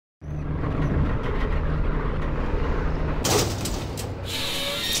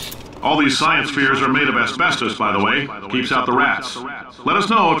All these science spheres are made of asbestos, by the way. Keeps out the rats. Let us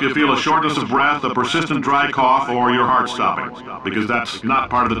know if you feel a shortness of breath, a persistent dry cough, or your heart stopping, because that's not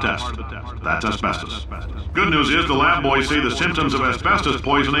part of the test. That's asbestos. Good news is the lab boys say the symptoms of asbestos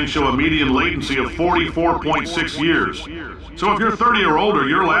poisoning show a median latency of 44.6 years. So if you're 30 or older,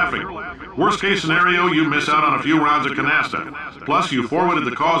 you're laughing. Worst case scenario, you miss out on a few rounds of canasta. Plus, you forwarded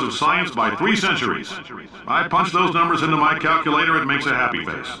the cause of science by 3 centuries. I punch those numbers into my calculator, it makes a happy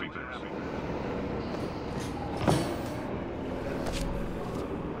face.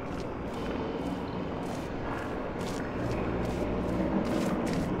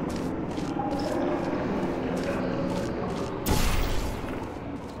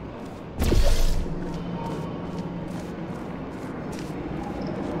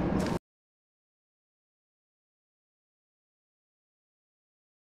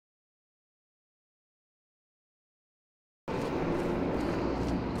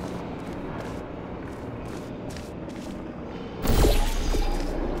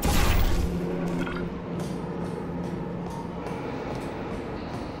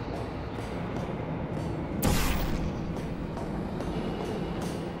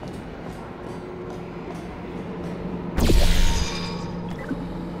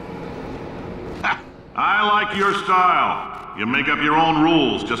 I like your style. You make up your own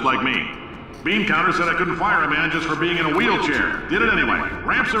rules, just like me. Bean counter said I couldn't fire a man just for being in a wheelchair. Did it anyway.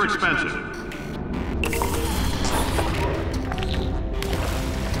 Ramps are expensive.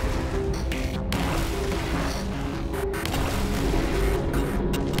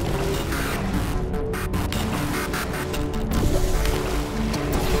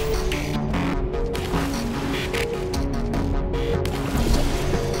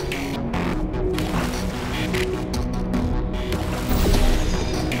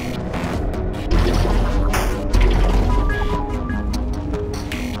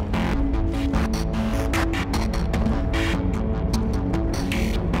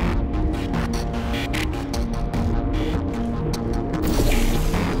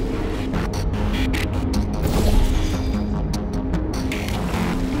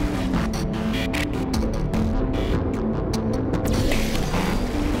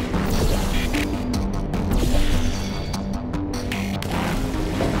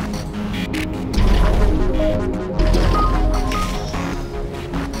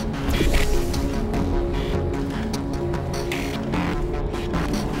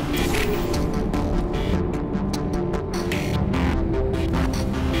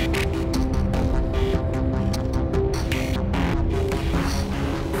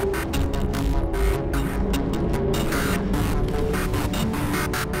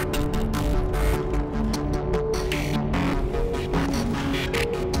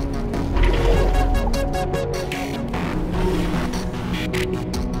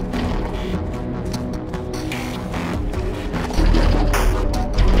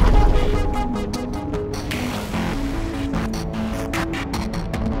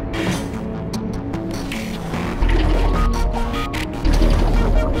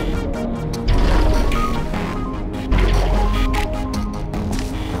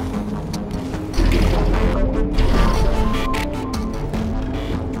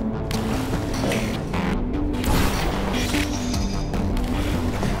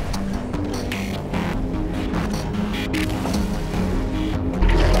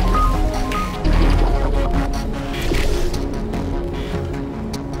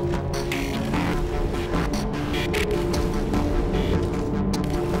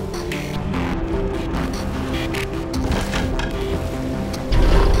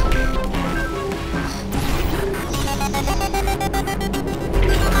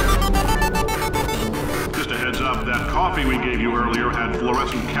 coffee we gave you earlier had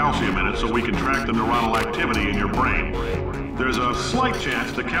fluorescent calcium in it so we can track the neuronal activity in your brain. There's a slight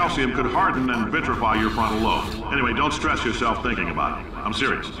chance the calcium could harden and vitrify your frontal lobe. Anyway, don't stress yourself thinking about it. I'm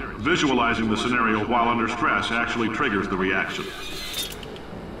serious. Visualizing the scenario while under stress actually triggers the reaction.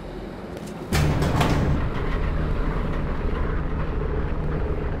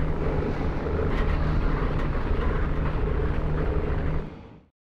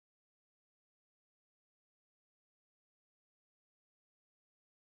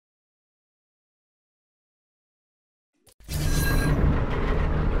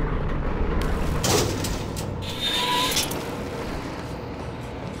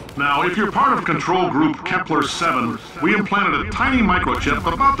 Now, if you're part of control group Kepler 7, we implanted a tiny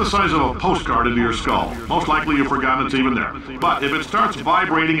microchip about the size of a postcard into your skull. Most likely you've forgotten it's even there. But if it starts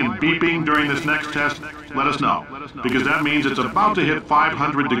vibrating and beeping during this next test, let us know. Because that means it's about to hit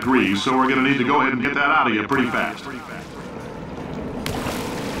 500 degrees, so we're going to need to go ahead and get that out of you pretty fast.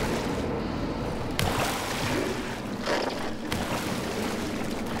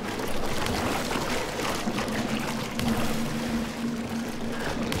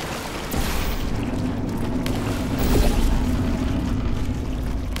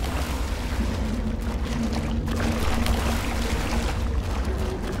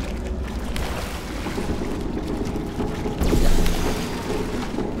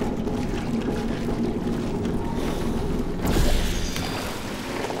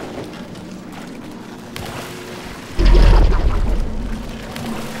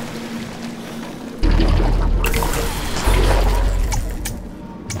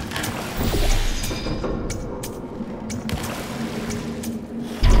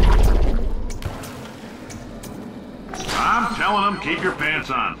 telling them, keep your pants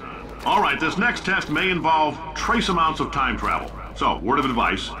on. All right, this next test may involve trace amounts of time travel. So, word of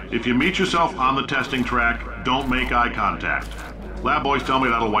advice, if you meet yourself on the testing track, don't make eye contact. Lab boys tell me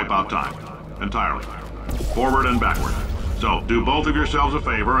that'll wipe out time. Entirely. Forward and backward. So, do both of yourselves a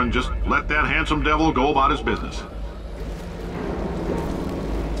favor and just let that handsome devil go about his business.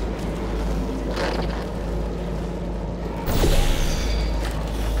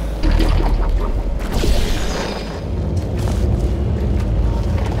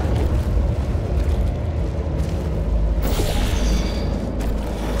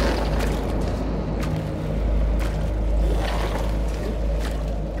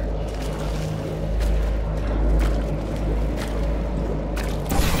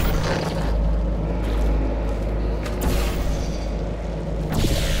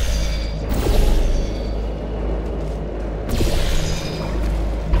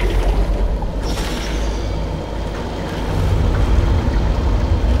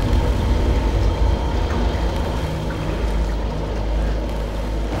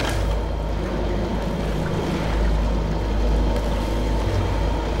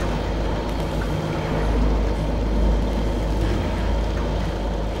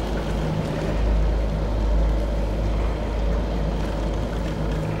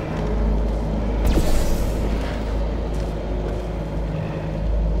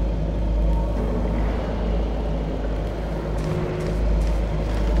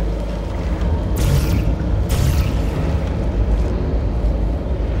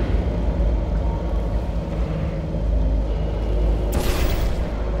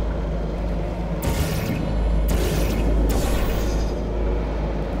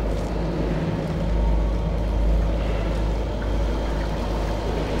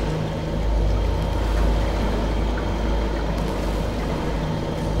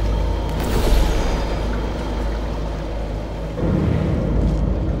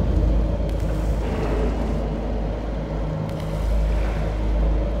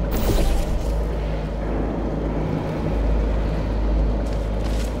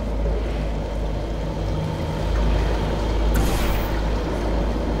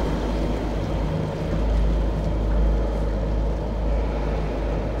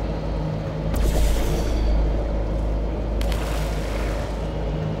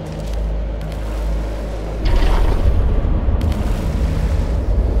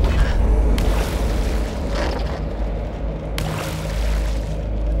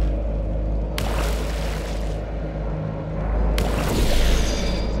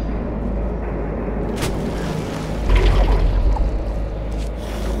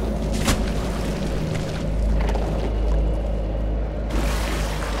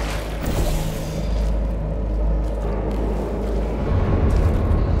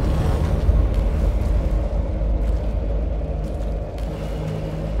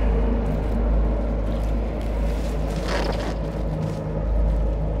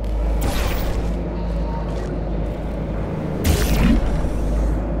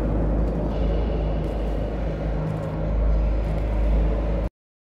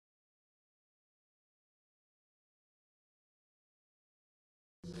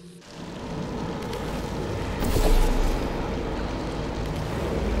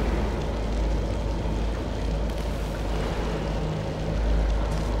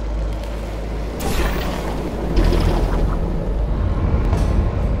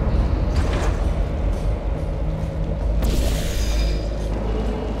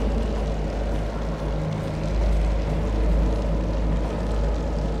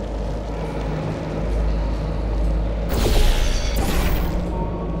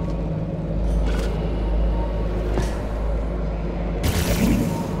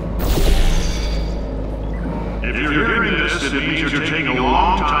 it means you're taking a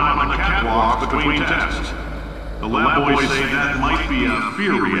long time on the catwalk between tests. The lab boys say that might be a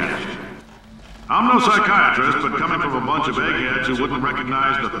fear reaction. I'm no psychiatrist, but coming from a bunch of eggheads who wouldn't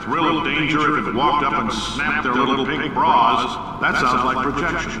recognize the thrill of danger if it walked up and snapped their little pink bras, that sounds like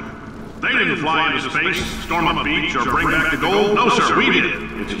projection. They didn't fly into space, storm a beach, or bring back the gold. No, sir, we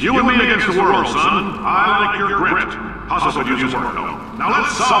did. It's you and me against the world, son. I like your grit. Hustle could use work, though. Now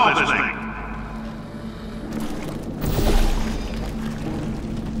let's solve this thing.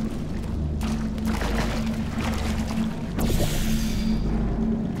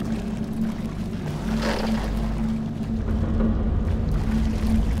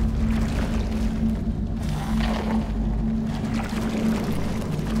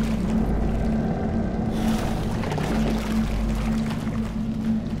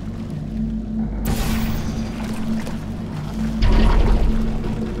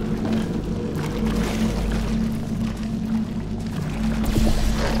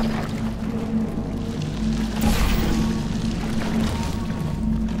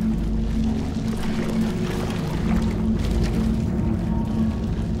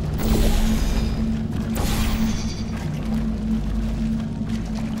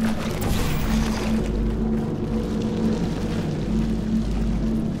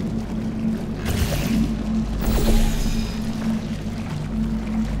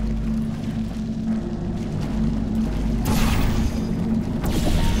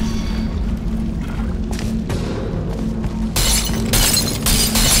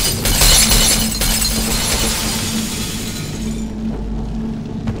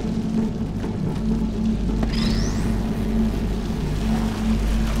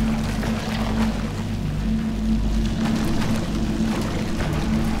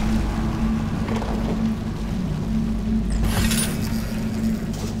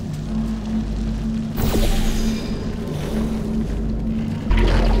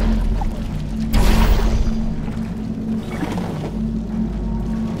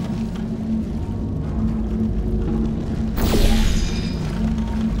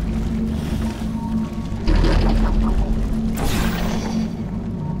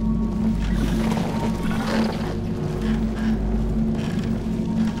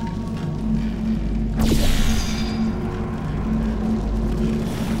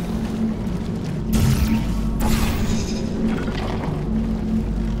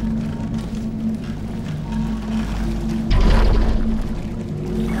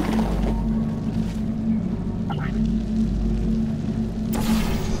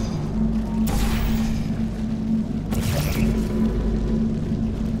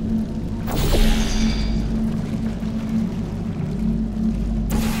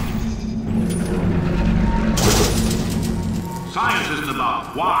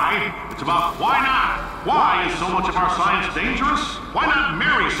 about why. It's about why not. Why is so much of our science dangerous? Why not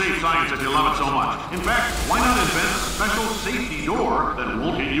marry safe science if you love it so much? In fact, why not invent a special safety door that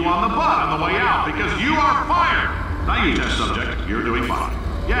won't hit you on the butt on the way out because you are fired? Now you test subject, you're doing fine.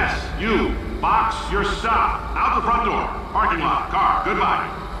 Yes, you. Box, you're stopped. Out the front door. Parking lot. Car.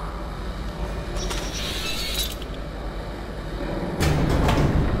 Goodbye.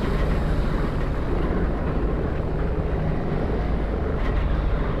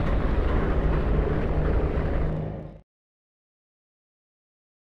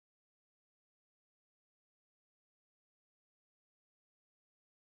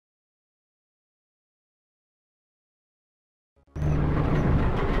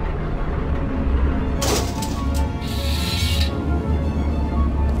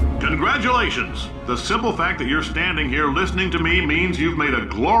 Congratulations! The simple fact that you're standing here listening to me means you've made a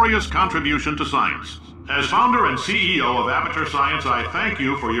glorious contribution to science. As founder and CEO of Aperture Science, I thank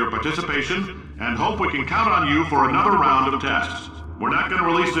you for your participation and hope we can count on you for another round of tests. We're not going to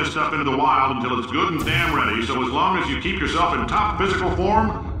release this stuff into the wild until it's good and damn ready, so as long as you keep yourself in top physical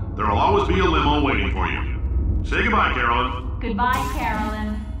form, there'll always be a limo waiting for you. Say goodbye, Carolyn. Goodbye,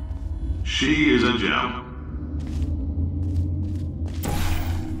 Carolyn. She is a gem.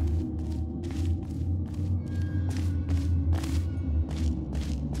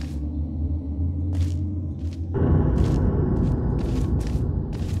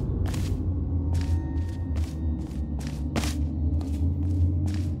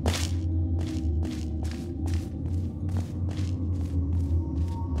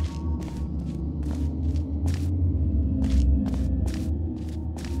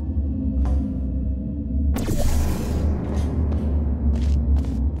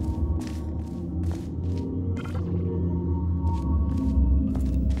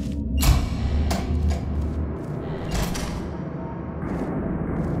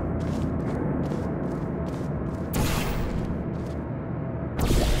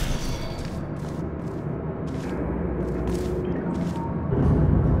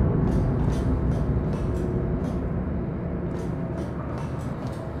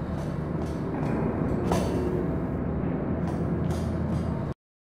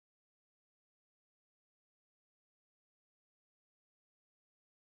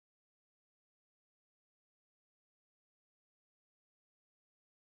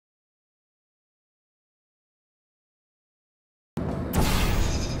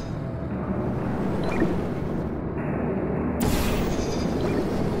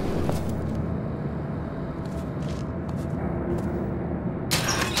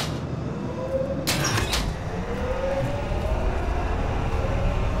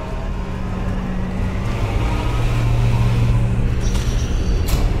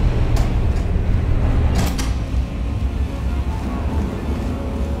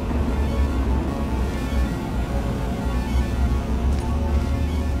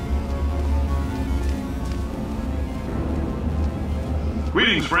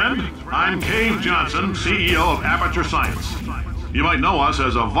 Greetings, friend. I'm Cave Johnson, CEO of Aperture Science. You might know us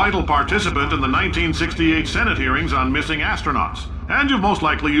as a vital participant in the 1968 Senate hearings on missing astronauts. And you've most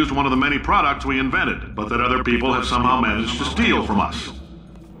likely used one of the many products we invented, but that other people have somehow managed to steal from us.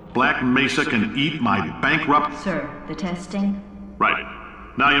 Black Mesa can eat my bankrupt... Sir, the testing? Right.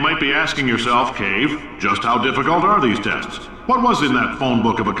 Now you might be asking yourself, Cave, just how difficult are these tests? What was in that phone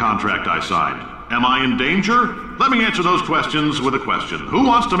book of a contract I signed? Am I in danger? Let me answer those questions with a question. Who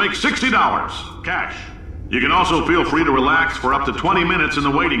wants to make $60? Cash. You can also feel free to relax for up to 20 minutes in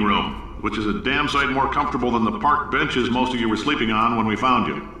the waiting room, which is a damn sight more comfortable than the park benches most of you were sleeping on when we found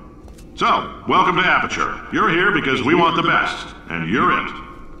you. So, welcome to Aperture. You're here because we want the best, and you're it.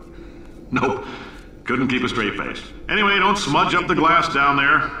 Nope. Couldn't keep a straight face. Anyway, don't smudge up the glass down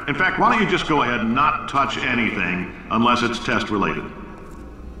there. In fact, why don't you just go ahead and not touch anything unless it's test related.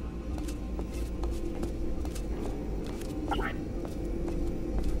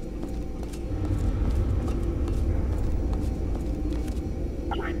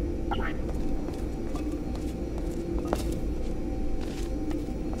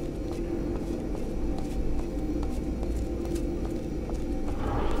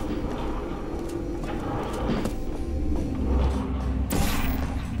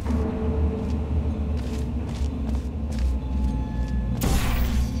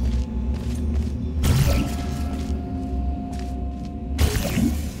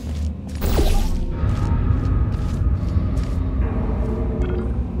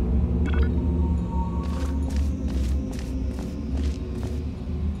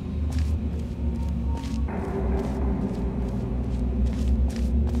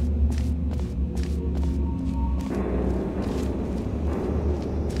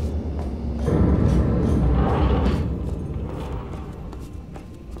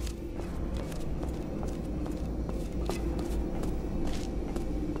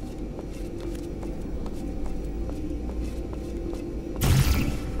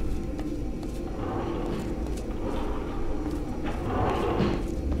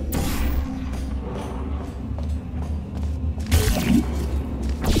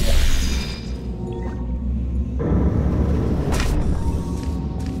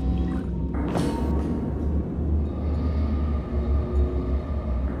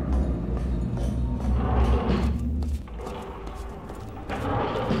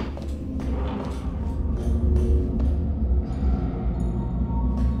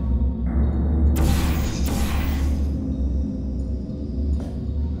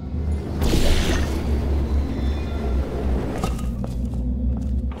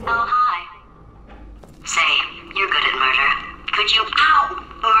 Oh, hi. Say, you're good at murder. Could you,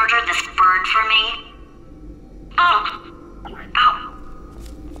 murder this bird for me? Ow.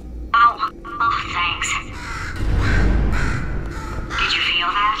 Oh, thanks. Did you feel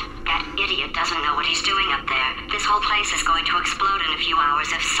that? That idiot doesn't know what he's doing up there. This whole place is going to explode in a few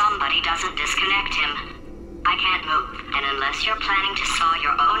hours if somebody doesn't disconnect him. I can't move, and unless you're planning to saw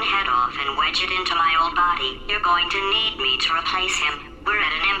your own head off and wedge it into my old body, you're going to need me to replace him. We're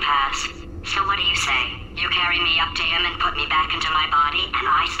at an impasse. So what do you say? You carry me up to him and put me back into my body, and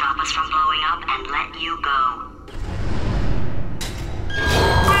I stop us from blowing up and let you go.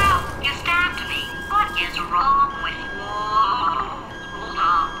 Wow, you stabbed me. What is wrong with you? Whoa. Hold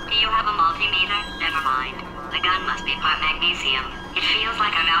on. Do you have a multimeter? Never mind. The gun must be part magnesium. It feels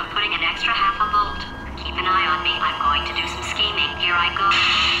like I'm outputting an extra half a volt. Keep an eye on me. I'm going to do some scheming. Here I go.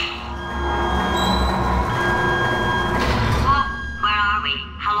 Whoa, where are we?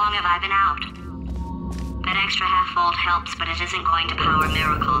 How long have I been out? That extra half volt helps, but it isn't going to power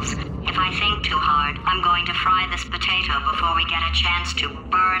miracles. If I think too hard, I'm going to fry this potato before we get a chance to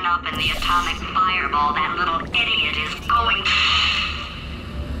burn up in the atomic fireball that little idiot is going to...